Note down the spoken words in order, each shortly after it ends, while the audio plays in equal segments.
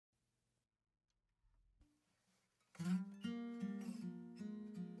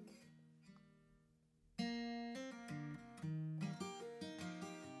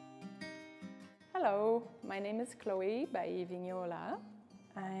Hello, my name is Chloe by Vignola.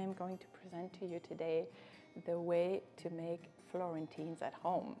 I'm going to present to you today the way to make Florentines at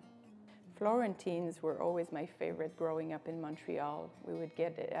home. Florentines were always my favorite growing up in Montreal. We would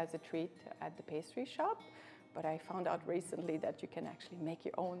get it as a treat at the pastry shop, but I found out recently that you can actually make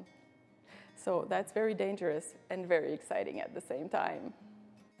your own. So that's very dangerous and very exciting at the same time.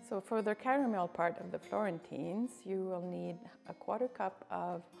 So for the caramel part of the Florentines, you will need a 1/4 cup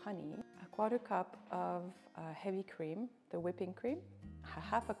of honey, a 1/4 cup of heavy cream, the whipping cream, a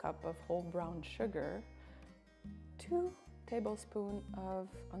 1/2 cup of whole brown sugar, 2 tablespoons of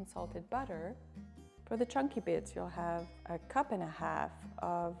unsalted butter. For the chunky bits, you'll have a 1.5 cups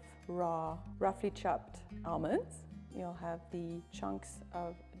of raw, roughly chopped almonds. You'll have the chunks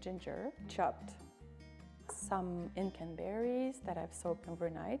of ginger chopped, some Incan berries that I've soaked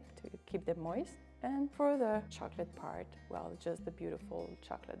overnight to keep them moist. And for the chocolate part, well, just the beautiful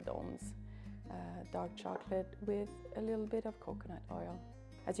chocolate domes. Dark chocolate with a little bit of coconut oil.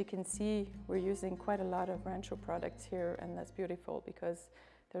 As you can see, we're using quite a lot of Rancho products here, and that's beautiful because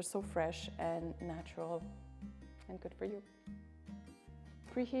they're so fresh and natural and good for you.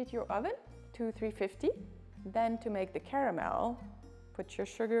 Preheat your oven to 350. Then to make the caramel, put your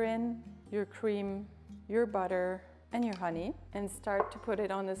sugar in, your cream, your butter and your honey, and start to put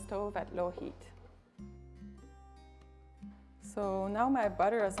it on the stove at low heat. So now my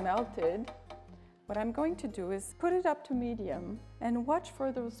butter is melted. What I'm going to do is put it up to medium and watch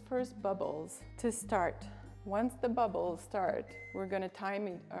for those first bubbles to start. Once the bubbles start, we're going to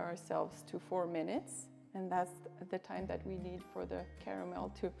time ourselves to 4 minutes, and that's the time that we need for the caramel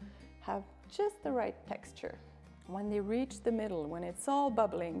to have just the right texture. When they reach the middle, when it's all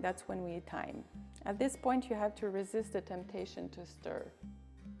bubbling, that's when we time. At this point, you have to resist the temptation to stir.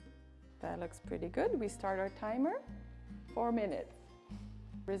 That looks pretty good. We start our timer, 4 minutes.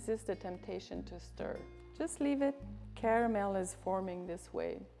 Resist the temptation to stir. Just leave it. Caramel is forming this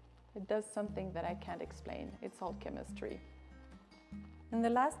way. It does something that I can't explain. It's all chemistry. In the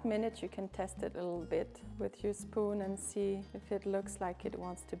last minute, you can test it a little bit with your spoon and see if it looks like it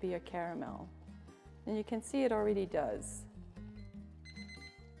wants to be a caramel. And you can see it already does.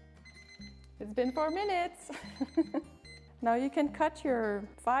 It's been 4 minutes. Now you can cut your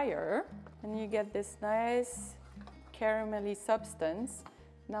fire and you get this nice caramelly substance.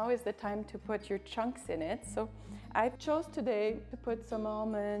 Now is the time to put your chunks in it. So I chose today to put some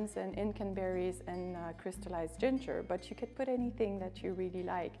almonds and Incan berries and crystallized ginger, but you could put anything that you really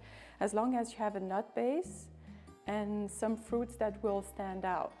like, as long as you have a nut base and some fruits that will stand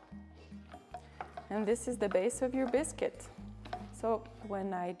out. And this is the base of your biscuit. So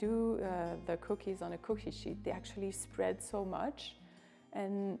when I do the cookies on a cookie sheet, they actually spread so much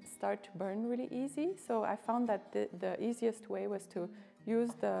and start to burn really easy. So I found that the easiest way was to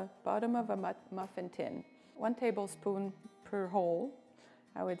use the bottom of a muffin tin. 1 tablespoon per hole,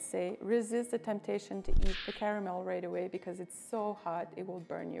 I would say. Resist the temptation to eat the caramel right away because it's so hot, it will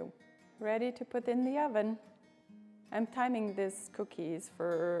burn you. Ready to put in the oven. I'm timing these cookies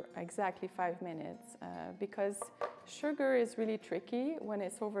for exactly 5 minutes because sugar is really tricky. When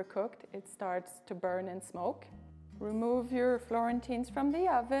it's overcooked, it starts to burn and smoke. Remove your Florentines from the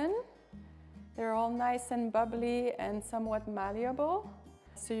oven. They're all nice and bubbly and somewhat malleable.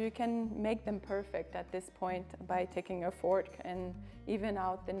 So you can make them perfect at this point by taking a fork and even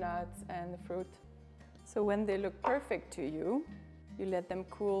out the nuts and the fruit. So when they look perfect to you, you let them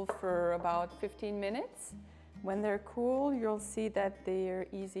cool for about 15 minutes. When they're cool, you'll see that they're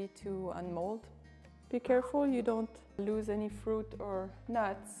easy to unmold. Be careful you don't lose any fruit or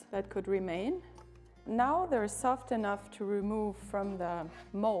nuts that could remain. Now they're soft enough to remove from the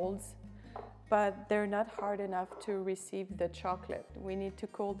molds, but they're not hard enough to receive the chocolate. We need to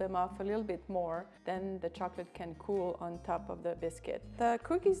cool them off a little bit more, then the chocolate can cool on top of the biscuit. The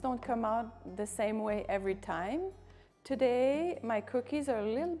cookies don't come out the same way every time. Today, my cookies are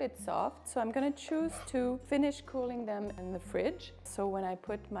a little bit soft, so I'm going to choose to finish cooling them in the fridge. So when I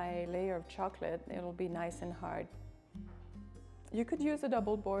put my layer of chocolate, it'll be nice and hard. You could use a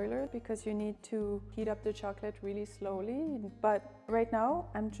double boiler because you need to heat up the chocolate really slowly. But right now,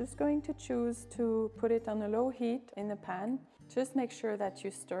 I'm just going to choose to put it on a low heat in the pan. Just make sure that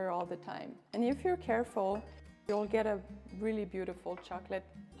you stir all the time. And if you're careful, you'll get a really beautiful chocolate.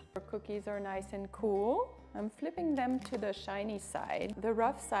 Our cookies are nice and cool. I'm flipping them to the shiny side. The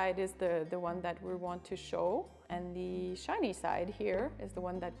rough side is the one that we want to show. And the shiny side here is the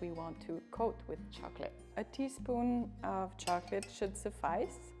one that we want to coat with chocolate. A teaspoon of chocolate should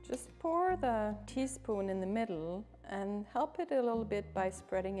suffice. Just pour the teaspoon in the middle and help it a little bit by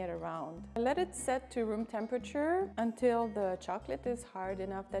spreading it around. Let it set to room temperature until the chocolate is hard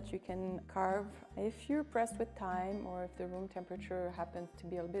enough that you can carve. If you're pressed with time, or if the room temperature happens to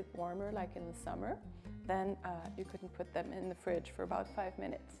be a little bit warmer like in the summer, then you can put them in the fridge for about 5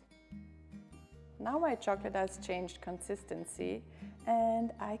 minutes. Now my chocolate has changed consistency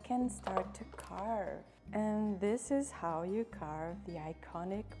and I can start to carve. And this is how you carve the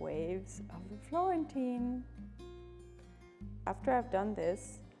iconic waves of the Florentine. After I've done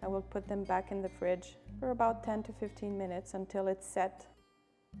this, I will put them back in the fridge for about 10 to 15 minutes until it's set.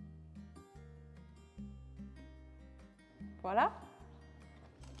 Voila!